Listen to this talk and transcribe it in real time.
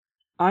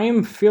I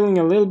am feeling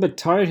a little bit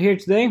tired here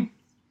today,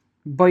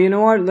 but you know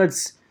what?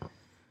 Let's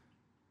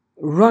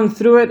run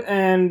through it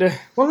and,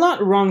 well,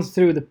 not run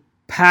through the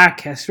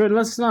podcast, right?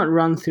 Let's not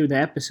run through the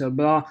episode,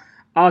 but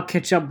I'll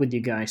catch up with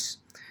you guys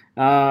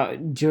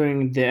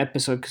during the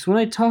episode because when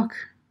I talk,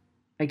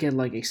 I get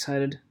like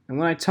excited, and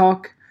when I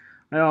talk,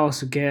 I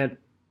also get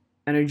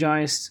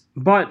energized,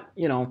 but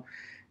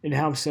it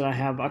helps that I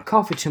have a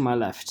coffee to my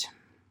left.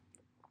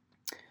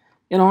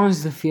 It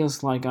honestly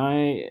feels like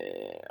I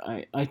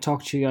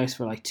talked to you guys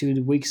for like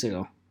 2 weeks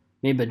ago.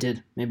 Maybe I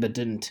did, maybe I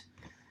didn't.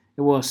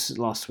 It was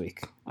last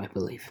week, I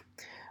believe.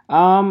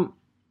 Um,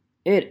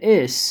 it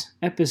is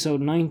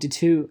episode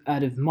 92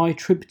 out of My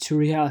Trip to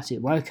Reality.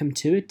 Welcome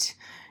to it.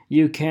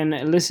 You can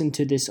listen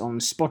to this on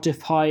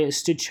Spotify,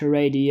 Stitcher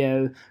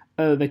Radio,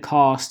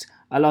 Overcast,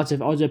 a lot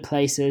of other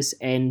places,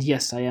 and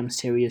yes, I am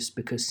serious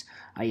because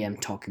I am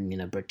talking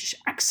in a British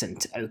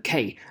accent.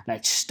 Okay,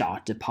 let's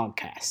start the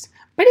podcast.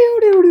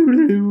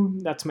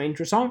 That's my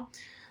intro song.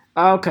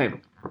 Okay,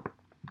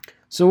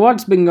 so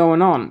what's been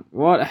going on?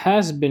 What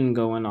has been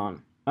going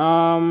on?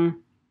 I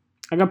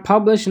got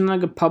published and I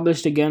got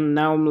published again.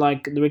 Now I'm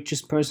like the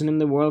richest person in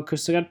the world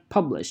because I got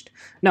published.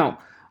 No,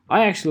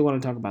 I actually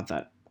want to talk about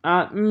that.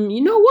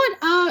 You know what?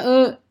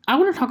 I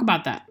want to talk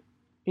about that.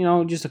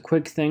 Just a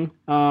quick thing.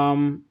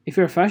 If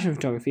you're a fashion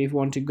photographer, if you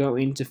want to go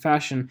into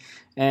fashion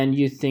and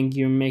you think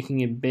you're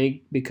making it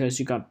big because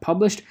you got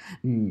published,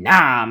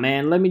 nah,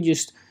 man. Let me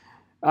just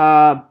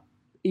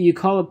you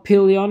call it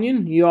peel the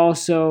onion. You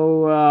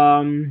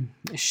also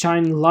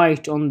shine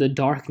light on the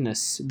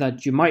darkness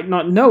that you might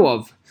not know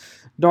of.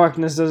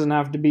 Darkness doesn't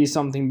have to be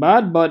something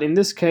bad, but in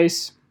this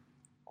case,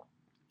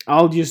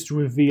 I'll just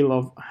reveal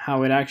of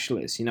how it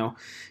actually is.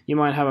 You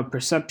might have a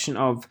perception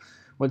of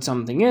what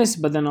something is,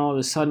 but then all of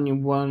a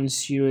sudden,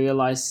 once you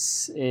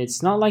realize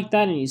it's not like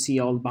that, and you see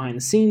all behind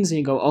the scenes, and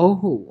you go,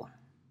 "Oh,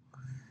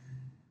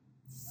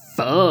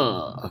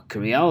 fuck,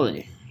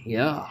 reality."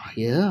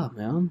 Yeah,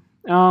 man.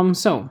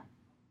 So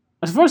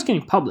as far as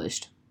getting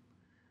published,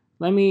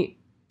 let me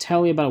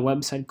tell you about a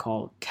website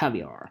called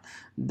Caviar.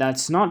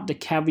 That's not the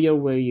caviar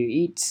where you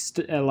eat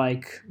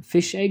like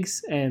fish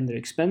eggs and they're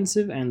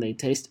expensive and they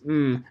taste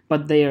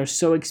but they are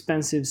so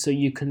expensive so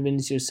you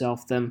convince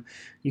yourself that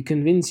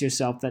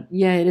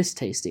yeah, it is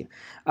tasty.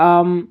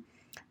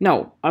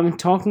 No, I'm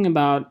talking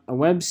about a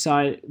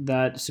website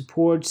that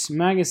supports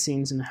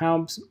magazines and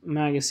helps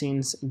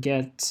magazines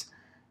get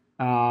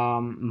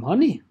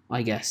money,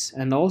 I guess,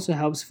 and also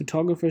helps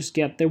photographers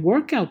get their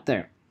work out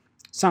there.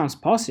 Sounds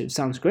positive,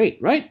 sounds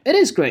great, right? It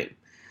is great.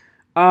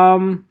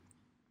 Um,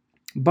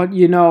 but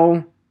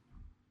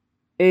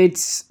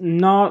it's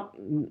not.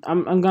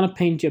 I'm gonna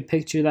paint you a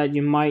picture that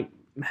you might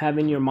have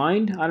in your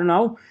mind. I don't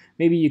know.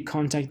 Maybe you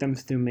contact them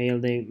through mail.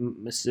 They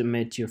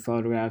submit your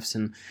photographs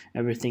and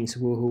everything's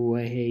woohoo,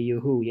 hey,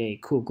 yoo-hoo, yay,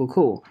 cool, cool,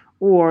 cool.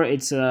 Or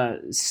it's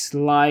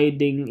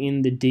sliding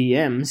in the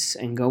DMs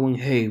and going,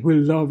 hey, we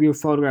love your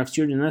photographs.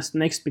 You're the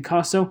next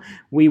Picasso.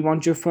 We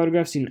want your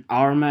photographs in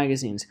our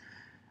magazines.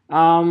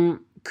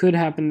 Could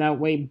happen that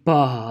way,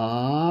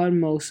 but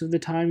most of the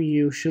time,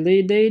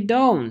 usually they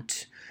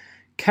don't.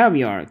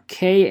 Caviar,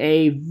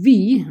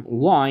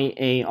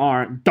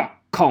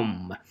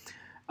 KAVYAR.com.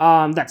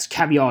 That's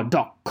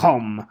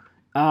caviar.com.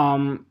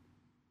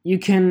 You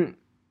can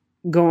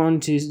go on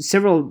to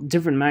several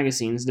different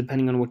magazines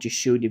depending on what you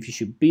shoot. If you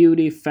shoot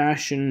beauty,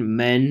 fashion,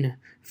 men,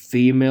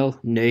 female,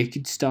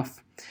 naked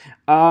stuff.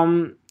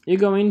 You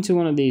go into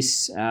one of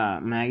these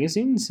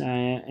magazines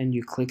and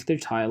you click their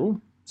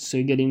title. So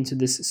you get into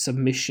this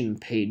submission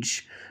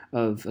page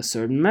of a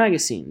certain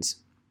magazines.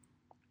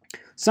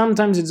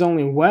 Sometimes it's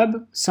only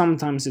web,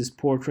 sometimes it's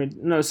portrait.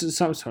 No,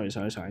 sorry.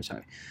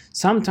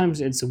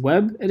 Sometimes it's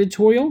web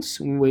editorials,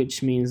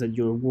 which means that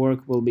your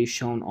work will be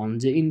shown on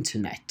the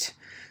internet.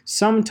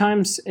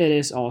 Sometimes it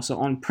is also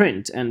on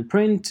print, and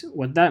print,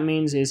 what that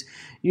means is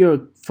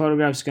your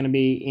photograph is going to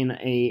be in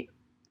a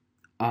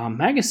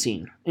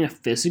magazine, in a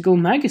physical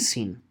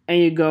magazine,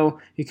 and you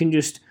can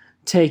just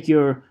take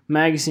your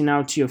magazine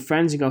out to your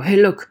friends and go, hey,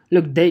 look,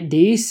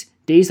 these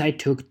I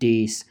took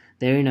these.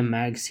 They're in a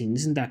magazine.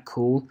 Isn't that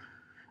cool?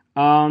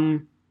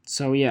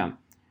 So yeah.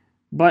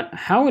 But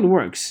how it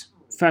works,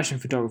 fashion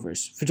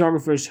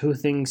photographers who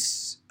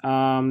thinks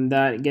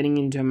that getting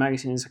into a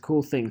magazine is a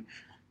cool thing.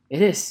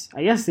 It is.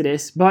 I guess it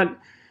is. But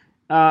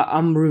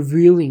I'm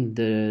revealing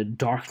the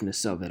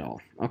darkness of it all.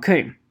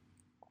 Okay.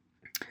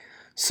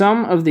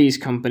 Some of these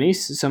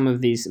companies, some of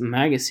these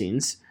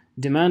magazines,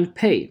 demand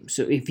pay.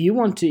 So if you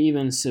want to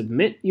even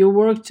submit your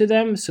work to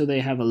them so they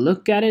have a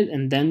look at it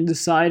and then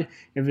decide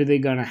if they're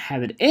gonna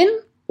have it in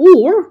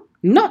or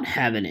not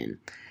have it in,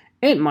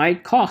 it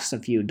might cost a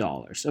few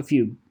dollars, a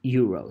few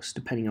euros,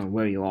 depending on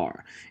where you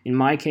are. In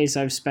my case,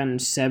 I've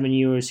spent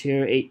 €7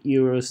 here,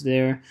 €8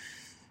 there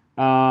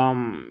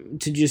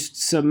to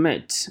just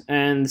submit.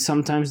 And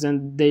sometimes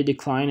then they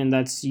decline, and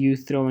that's you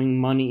throwing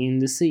money in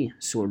the sea,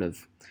 sort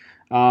of.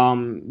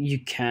 You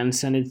can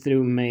send it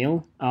through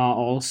mail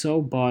also,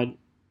 but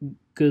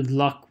good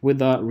luck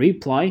with a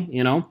reply.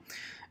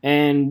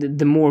 And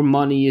the more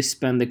money you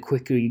spend, the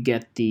quicker you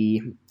get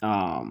the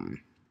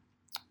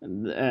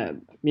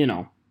you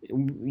know,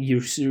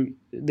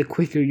 the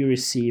quicker you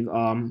receive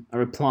a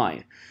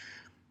reply.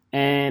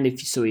 And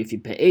if you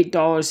pay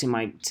 $8, it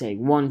might take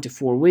 1 to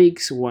 4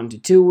 weeks, 1 to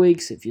 2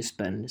 weeks. If you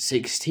spend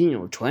 16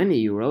 or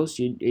 20 euros,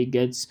 it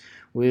gets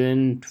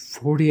within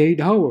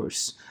 48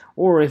 hours.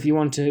 Or if you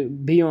want to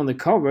be on the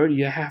cover,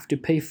 you have to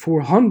pay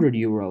 400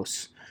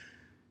 euros.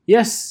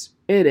 Yes,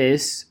 it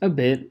is a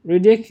bit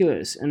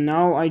ridiculous. And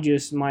now I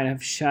just might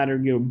have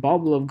shattered your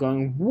bubble of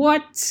going,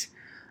 what?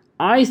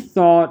 I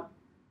thought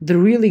the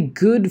really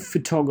good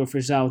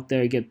photographers out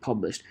there get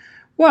published.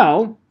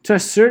 Well, to a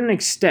certain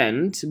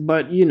extent,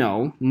 but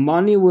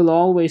money will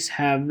always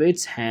have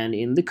its hand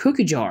in the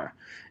cookie jar.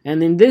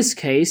 And in this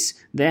case,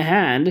 the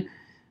hand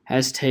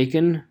has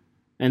taken,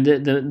 and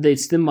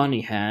it's the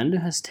money hand,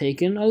 has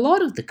taken a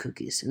lot of the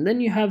cookies. And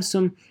then you have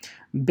some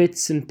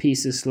bits and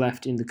pieces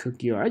left in the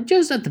cookie jar,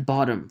 just at the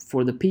bottom,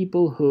 for the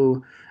people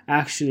who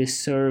actually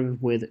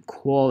serve with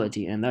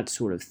quality and that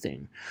sort of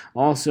thing.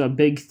 Also, a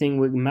big thing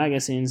with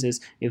magazines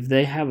is if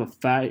they have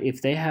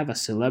a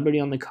celebrity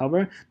on the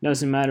cover,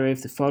 doesn't matter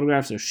if the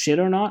photographs are shit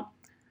or not,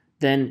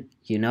 then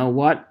you know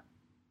what?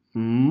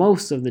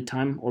 Most of the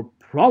time, or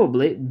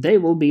probably, they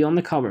will be on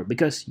the cover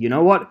because you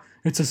know what?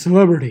 It's a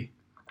celebrity.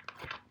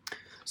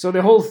 So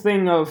the whole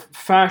thing of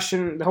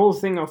fashion, the whole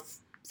thing of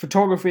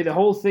photography, the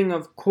whole thing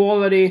of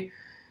quality,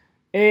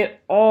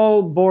 it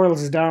all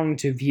boils down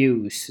to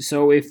views.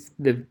 So if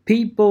the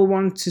people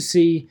want to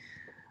see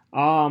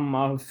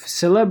a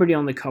celebrity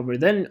on the cover,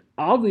 then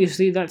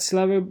obviously that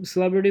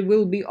celebrity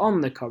will be on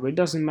the cover. It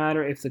doesn't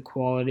matter if the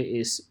quality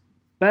is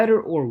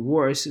better or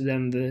worse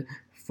than the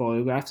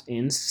photographs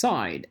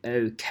inside.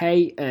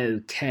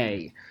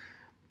 Okay.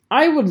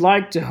 I would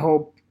like to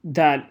hope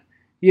that,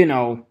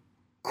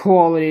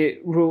 quality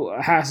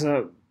has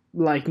a,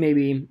 like,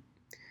 maybe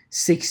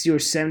 60 or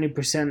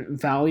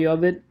 70% value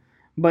of it.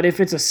 But if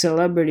it's a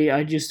celebrity,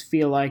 I just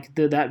feel like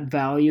that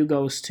value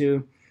goes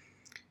to,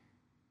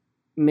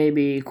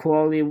 maybe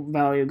quality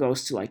value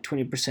goes to like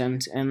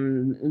 20%,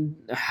 and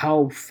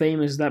how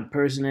famous that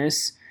person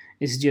is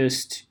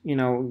just,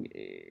 the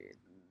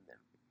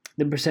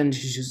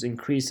percentage just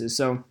increases.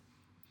 So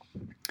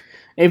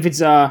if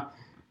it's a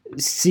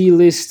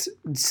C-list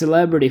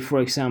celebrity, for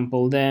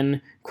example,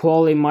 then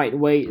quality might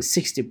weigh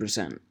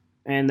 60%,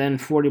 and then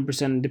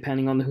 40%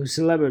 depending on who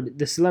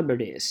the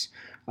celebrity is.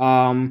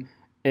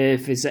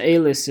 If it's an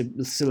A-list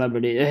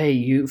celebrity, hey,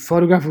 you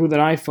photograph it with an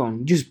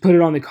iPhone, just put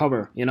it on the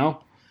cover,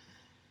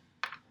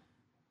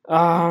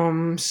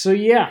 So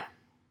yeah.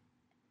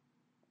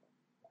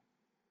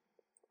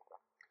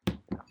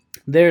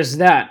 There's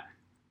that.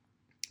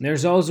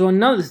 There's also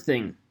another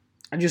thing.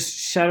 I just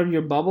shattered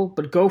your bubble,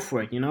 but go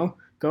for it,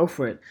 Go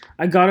for it.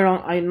 I got it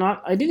on,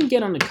 I didn't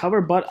get on the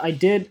cover, but I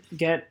did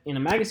get in a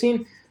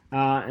magazine.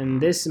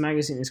 And this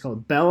magazine is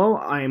called Bello.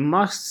 I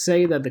must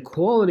say that the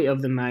quality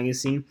of the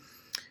magazine,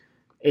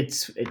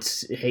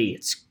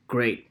 it's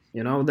great.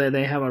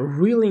 They have a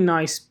really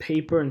nice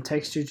paper and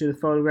texture to the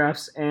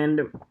photographs,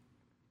 and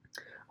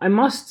I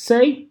must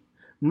say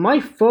my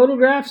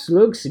photographs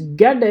looks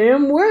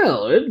goddamn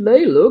well.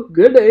 They look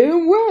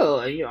goddamn well.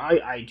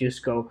 I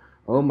just go,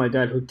 oh my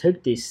god, who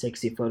took these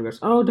sexy photographs?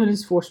 Oh, that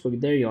is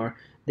Forsberg. There you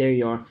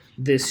are.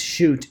 This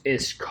shoot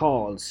is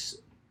called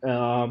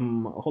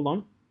hold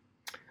on.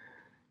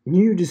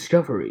 New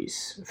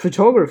discoveries.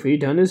 Photography,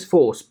 Dennis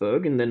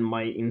Forsberg, and then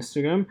my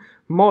Instagram.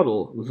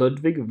 Model,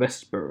 Ludwig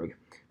Westberg.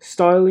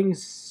 Styling,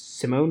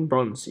 Simone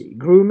Bronzy.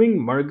 Grooming,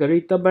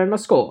 Margarita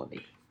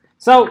Bernasconi.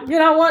 So, you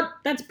know what?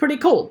 That's pretty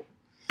cool.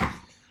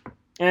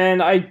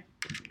 And I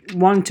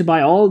want to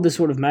buy all the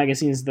sort of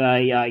magazines that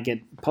I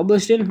get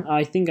published in.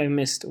 I think I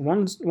missed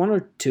one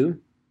or two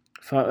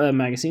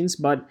magazines,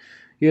 but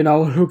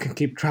who can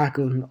keep track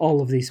of all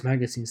of these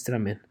magazines that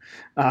I'm in?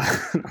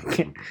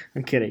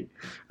 I'm kidding.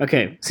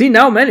 Okay, see,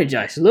 now I'm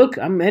energized. Look,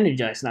 I'm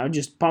energized now.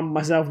 Just pumped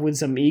myself with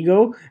some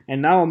ego,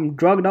 and now I'm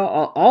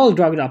all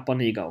drugged up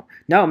on ego.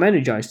 Now I'm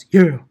energized.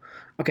 Yeah.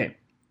 Okay.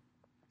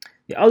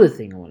 The other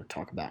thing I want to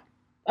talk about.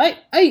 I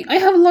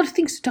have a lot of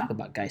things to talk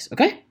about, guys.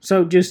 Okay,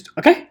 so just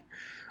okay.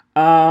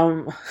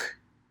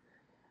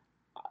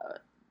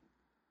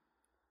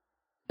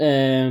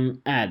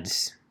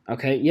 Ads.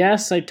 Okay,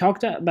 yes, I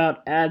talked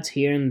about ads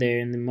here and there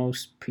in the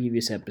most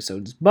previous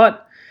episodes,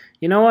 but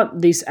you know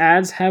what? These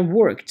ads have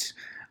worked.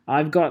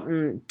 I've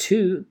gotten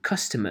 2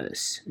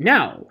 customers.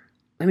 Now,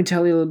 let me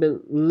tell you a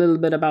little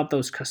bit about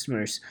those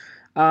customers.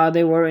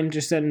 They were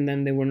interested and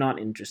then they were not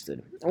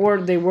interested. Or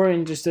they were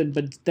interested,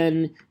 but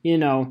then,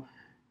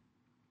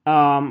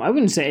 I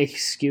wouldn't say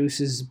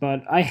excuses,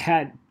 but I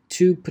had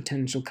 2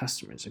 potential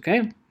customers,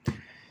 okay?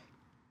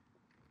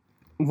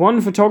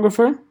 One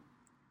photographer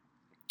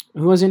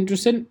who was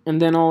interested,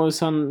 and then all of a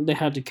sudden they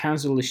had to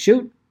cancel the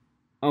shoot.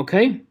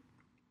 Okay.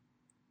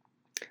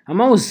 I'm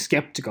always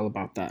skeptical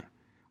about that.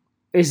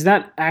 Is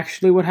that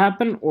actually what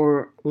happened?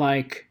 Or,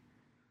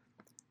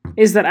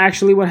 is that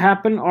actually what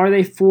happened? Are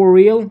they for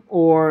real?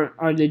 Or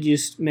are they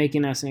just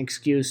making as an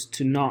excuse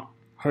to not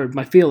hurt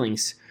my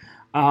feelings?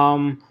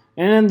 And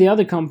then the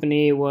other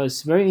company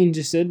was very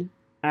interested,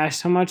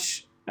 asked how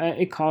much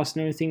it cost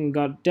and everything. We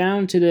got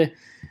down to the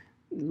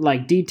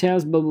like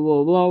details, blah blah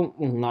blah blah.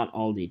 Well, not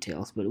all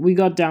details, but we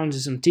got down to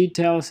some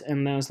details,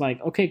 and I was like,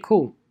 okay,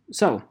 cool.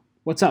 So,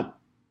 what's up?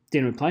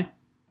 Didn't reply.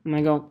 And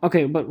I go,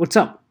 okay, but what's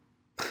up?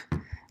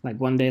 Like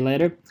 1 day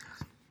later,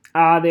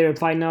 they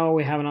reply, no,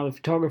 we have another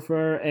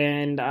photographer,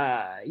 and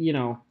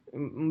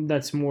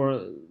that's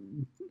more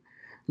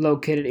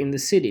located in the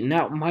city.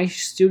 Now, my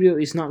studio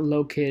is not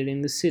located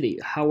in the city.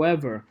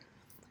 However,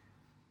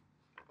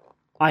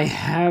 I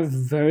have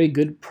very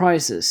good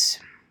prices.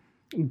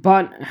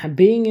 But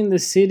being in the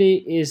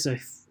city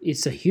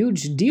it's a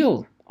huge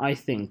deal, I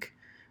think.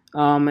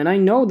 And I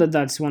know that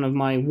that's one of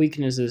my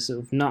weaknesses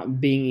of not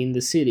being in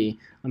the city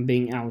and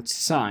being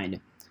outside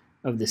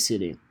of the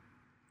city.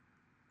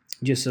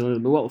 Just a little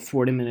bit, well,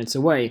 40 minutes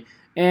away.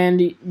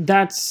 And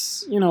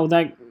that's,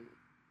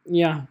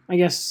 yeah, I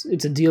guess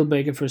it's a deal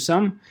breaker for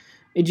some.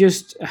 It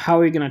just how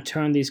are you gonna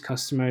turn these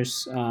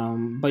customers?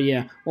 But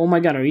yeah, oh my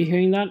god, are you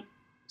hearing that?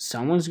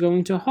 Someone's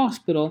going to a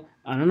hospital.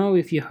 I don't know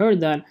if you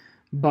heard that,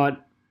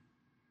 but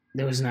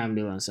there was an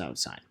ambulance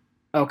outside.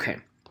 Okay,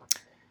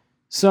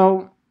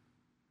 so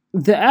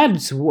the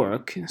ads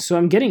work, so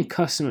I'm getting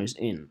customers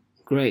in.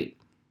 Great.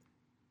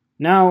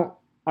 Now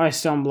I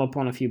stumble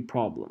upon a few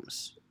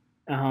problems.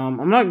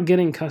 I'm not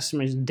getting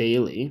customers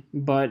daily,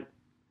 but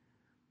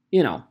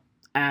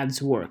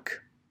ads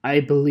work.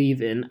 I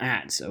believe in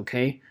ads,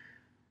 okay?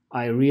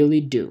 I really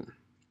do.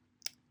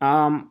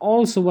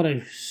 Also, what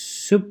I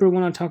super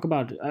want to talk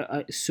about,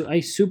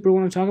 I super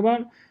want to talk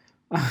about,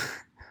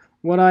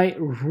 what I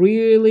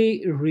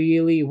really,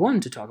 really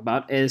want to talk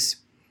about is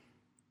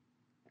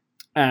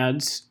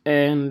ads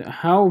and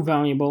how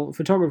valuable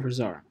photographers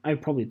are. I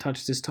probably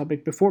touched this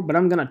topic before, but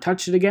I'm gonna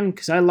touch it again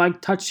because I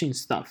like touching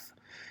stuff.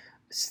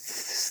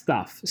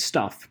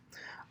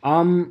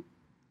 Um,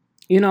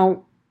 you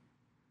know,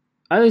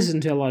 I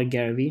listen to a lot of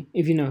Gary Vee.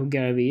 If you know who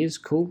Gary Vee is,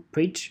 cool,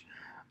 preach.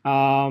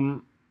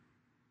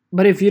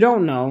 But if you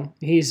don't know,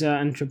 he's an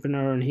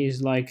entrepreneur and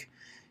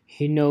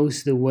he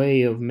knows the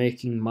way of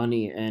making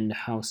money and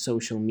how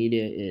social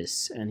media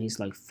is. And he's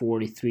like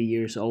 43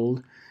 years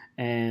old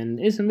and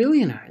is a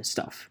millionaire and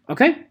stuff.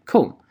 Okay,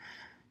 cool.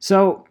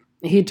 So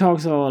he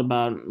talks a lot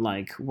about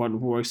like what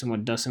works and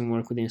what doesn't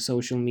work within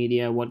social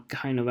media, what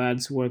kind of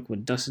ads work,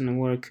 what doesn't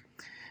work.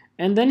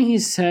 And then he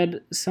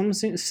said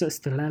something,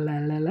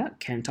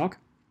 can't talk,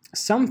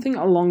 something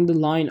along the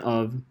line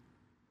of,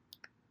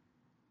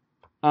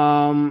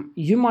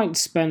 you might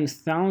spend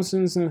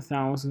thousands and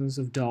thousands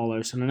of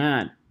dollars on an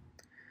ad,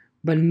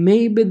 but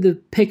maybe the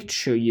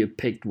picture you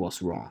picked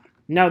was wrong.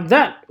 Now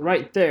that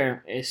right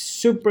there is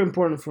super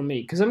important for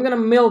me, because I'm gonna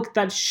milk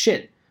that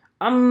shit.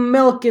 I'm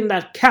milking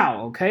that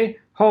cow, okay?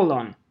 Hold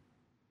on.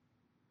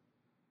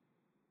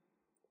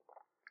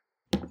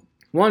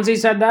 Once he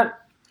said that,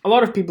 a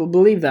lot of people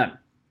believe that,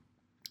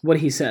 what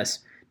he says.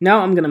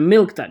 Now I'm gonna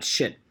milk that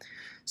shit.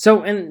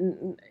 So,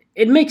 and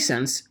it makes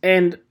sense,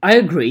 and I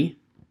agree.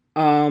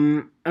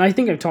 And I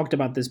think I've talked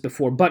about this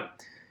before,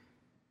 but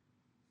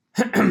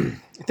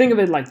think of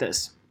it like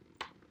this.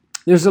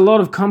 There's a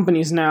lot of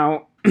companies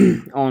now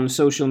on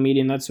social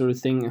media and that sort of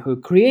thing who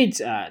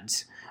creates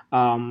ads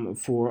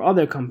for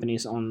other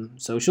companies on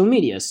social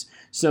medias.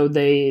 So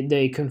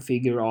they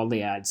configure all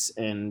the ads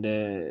and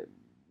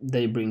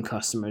they bring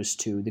customers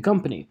to the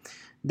company.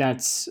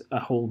 That's a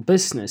whole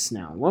business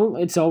now. Well,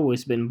 it's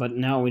always been, but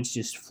now it's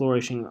just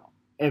flourishing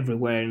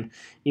everywhere. And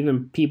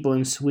even people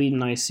in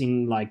Sweden, I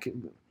seen like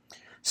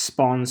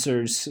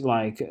sponsors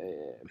like,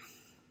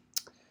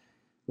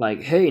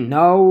 hey,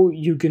 now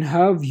you can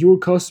have your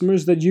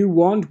customers that you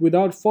want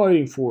without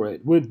fighting for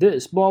it with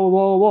this, blah, blah,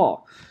 blah,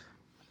 blah.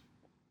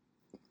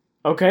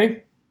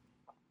 Okay?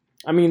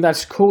 I mean,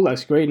 that's cool,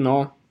 that's great and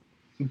all.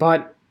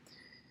 But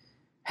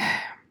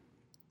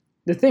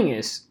the thing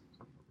is,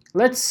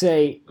 let's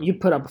say you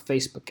put up a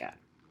Facebook ad.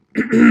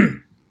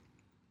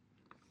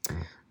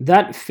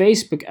 That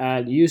Facebook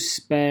ad, you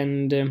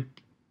spend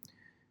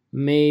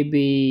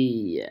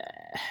maybe,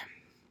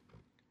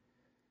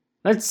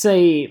 let's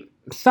say,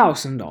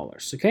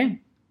 $1,000, okay?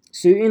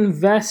 So you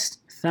invest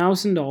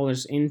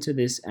 $1,000 into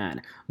this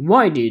ad.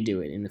 Why do you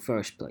do it in the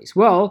first place?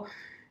 Well,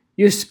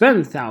 you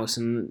spend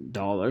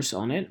 $1,000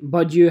 on it,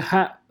 but you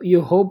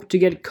hope to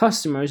get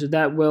customers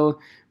that will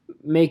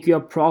make you a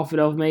profit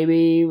of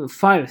maybe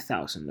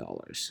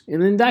 $5,000.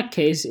 And in that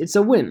case, it's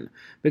a win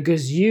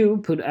because you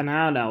put an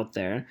ad out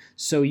there,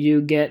 so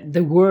you get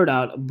the word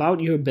out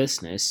about your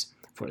business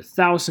for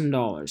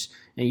 $1,000,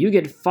 and you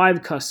get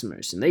 5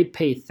 customers, and they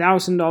pay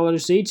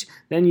 $1,000 each.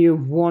 Then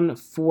you've won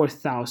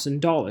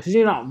 $4,000.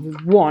 You're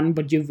not won,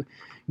 but you've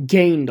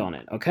gained on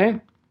it.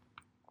 Okay,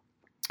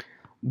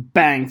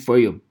 bang for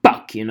your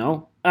buck, you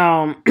know.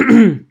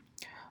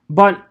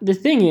 But the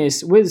thing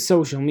is, with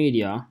social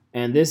media,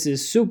 and this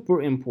is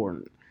super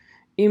important,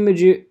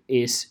 imagery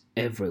is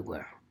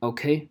everywhere.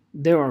 Okay,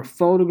 there are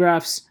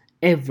photographs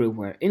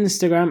everywhere.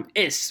 Instagram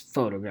is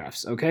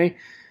photographs. Okay.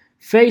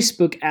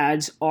 Facebook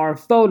ads are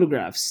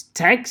photographs.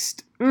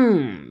 Text?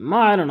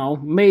 I don't know,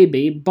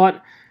 maybe,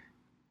 but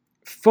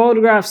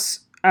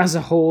photographs as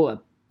a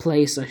whole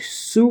place a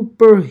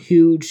super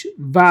huge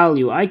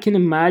value. I can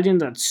imagine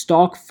that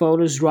stock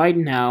photos right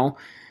now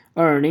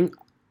earning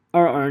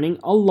are earning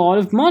a lot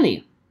of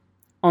money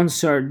on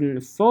certain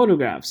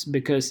photographs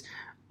because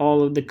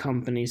all of the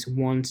companies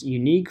want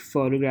unique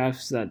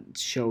photographs that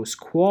shows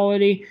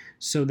quality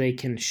so they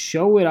can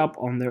show it up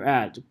on their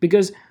ad.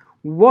 Because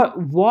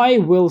why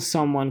will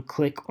someone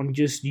click on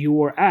just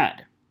your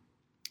ad?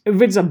 If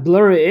it's a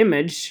blurry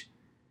image,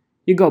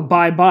 you go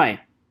bye bye.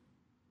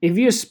 If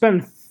you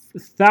spend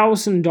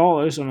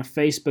 $1,000 on a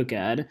Facebook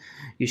ad,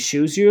 you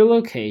choose your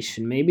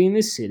location, maybe in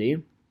the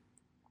city,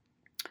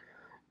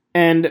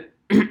 and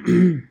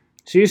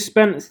so you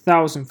spend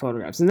 1,000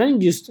 photographs, and then you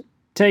just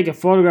take a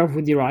photograph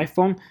with your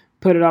iPhone,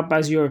 put it up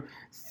as your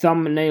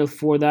thumbnail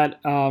for that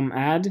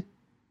ad.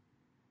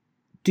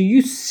 Do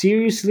you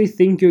seriously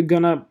think you're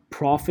gonna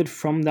profit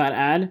from that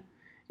ad?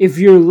 If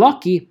you're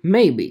lucky,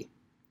 maybe.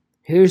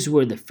 Here's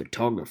where the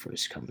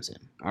photographers comes in,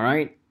 all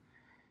right?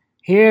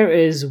 Here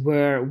is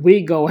where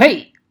we go,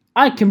 hey,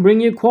 I can bring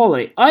you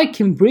quality. I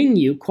can bring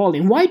you quality.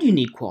 And why do you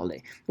need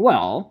quality?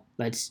 Well,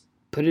 let's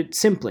put it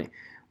simply.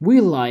 We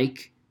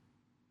like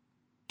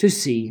to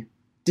see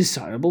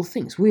desirable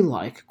things. We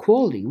like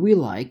quality. We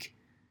like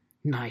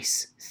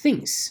nice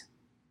things.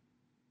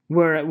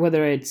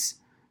 Whether it's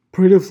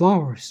pretty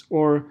flowers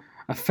or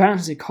a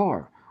fancy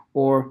car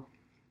or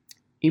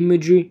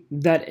imagery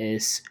that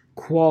is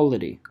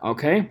quality,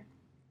 okay?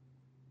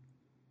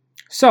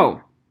 So,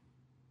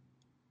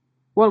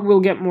 what will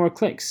get more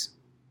clicks?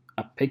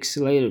 A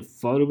pixelated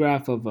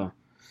photograph of a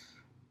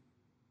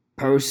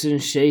person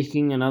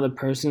shaking another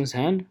person's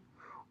hand?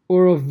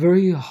 Or a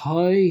very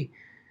high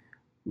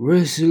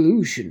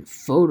resolution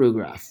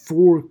photograph,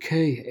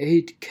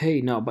 4K,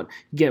 8K? No, but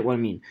you get what I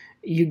mean.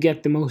 You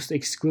get the most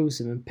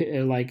exclusive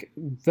and like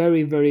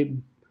very, very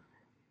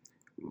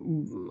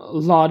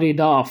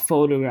la-di-da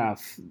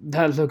photograph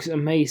that looks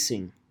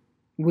amazing,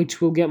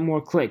 which will get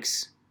more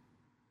clicks.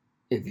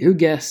 If you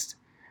guessed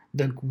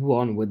the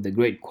one with the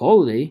great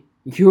quality,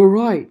 you're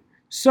right.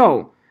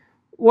 So,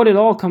 what it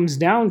all comes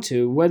down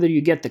to, whether you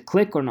get the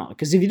click or not.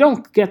 Because if you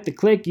don't get the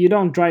click, you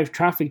don't drive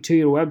traffic to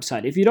your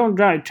website. If you don't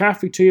drive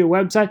traffic to your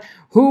website,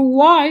 who,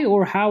 why,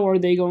 or how are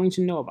they going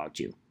to know about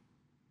you?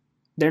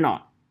 They're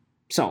not.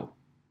 So,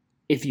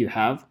 if you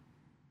have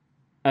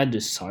a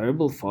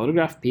desirable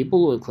photograph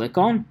people will click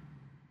on,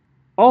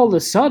 all of a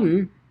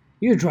sudden,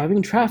 you're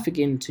driving traffic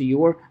into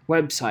your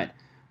website,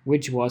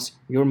 which was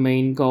your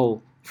main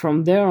goal.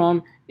 From there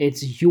on,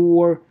 it's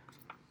your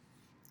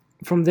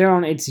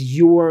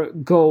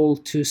goal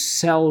to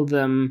sell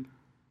them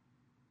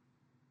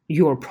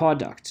your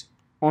product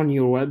on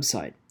your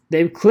website.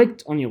 They've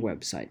clicked on your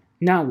website.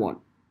 Now what?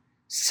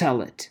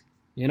 Sell it.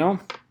 You know?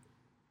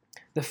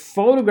 The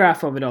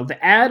photograph of it all,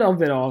 the ad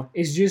of it all,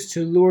 is just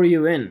to lure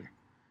you in.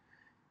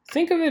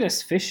 Think of it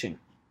as fishing.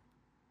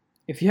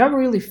 If you have a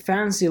really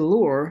fancy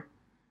lure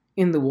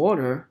in the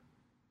water,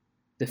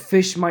 the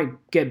fish might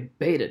get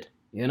baited,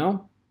 you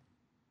know?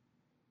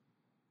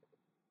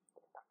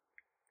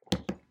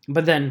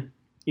 But then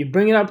you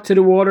bring it up to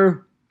the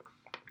water,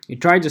 you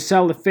try to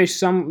sell the fish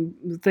some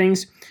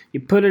things, you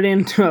put it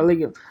into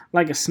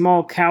like a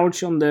small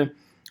couch on the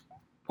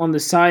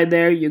side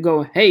there, you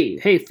go,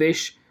 hey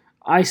fish,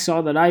 I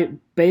saw that I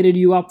baited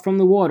you up from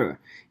the water.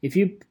 If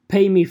you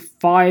pay me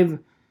five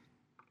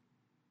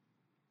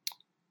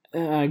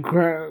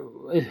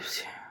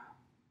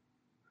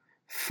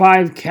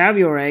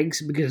caviar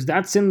eggs because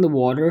that's in the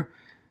water,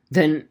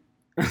 then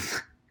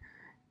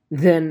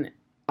then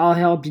I'll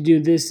help you do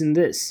this and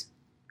this.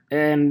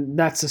 And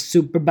that's a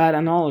super bad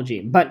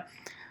analogy. But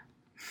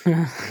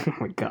oh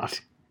my god.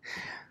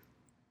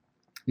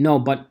 No,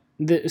 but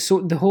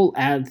the whole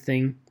ad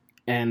thing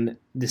and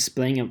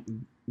displaying a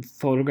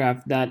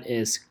photograph that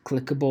is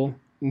clickable.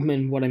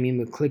 And what I mean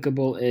with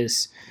clickable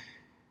is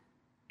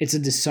it's a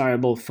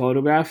desirable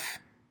photograph.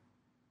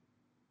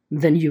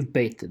 Then you've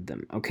baited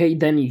them, okay?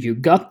 Then you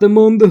got them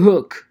on the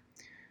hook.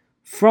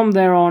 From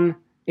there on,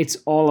 it's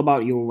all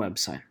about your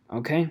website,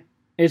 okay?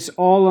 It's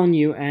all on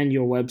you and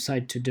your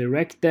website to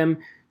direct them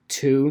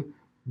to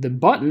the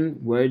button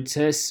where it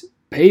says,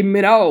 pay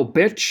me now,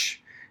 bitch,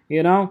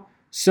 you know?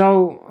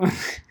 So,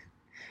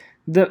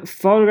 the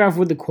photograph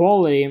with the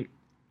quality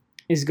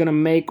is gonna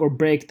make or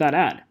break that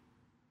ad.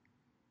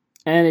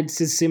 And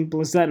it's as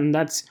simple as that, and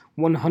that's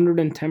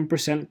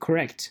 110%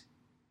 correct.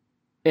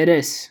 It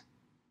is.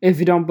 If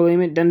you don't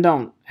believe it, then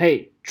don't.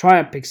 Hey, try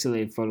a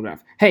pixelated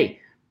photograph. Hey,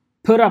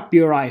 put up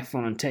your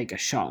iPhone and take a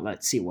shot.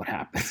 Let's see what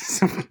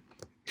happens.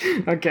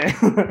 Okay.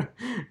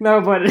 No,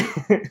 but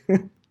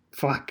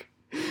fuck.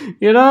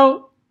 You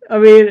know, I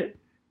mean,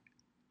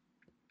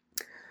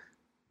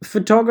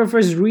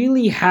 photographers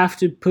really have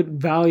to put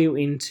value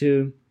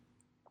into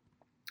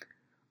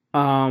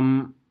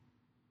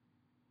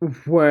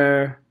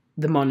where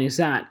the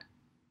money's at.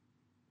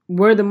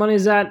 Where the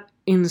money's at,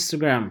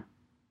 Instagram,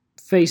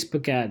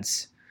 Facebook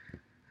ads.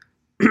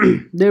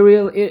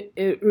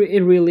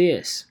 It really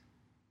is.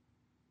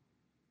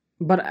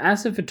 But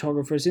as a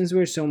photographer, since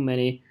we're so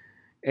many,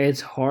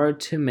 it's hard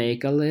to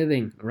make a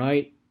living,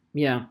 right?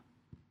 Yeah.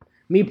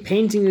 me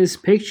painting this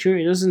picture.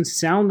 It doesn't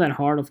sound that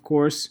hard, of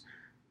course,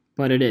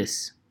 but it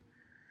is.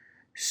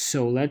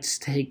 So let's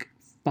take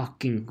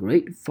fucking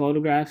great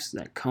photographs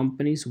that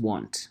companies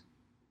want.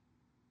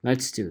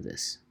 Let's do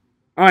this.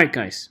 Alright,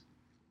 guys.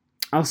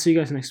 I'll see you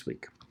guys next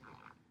week.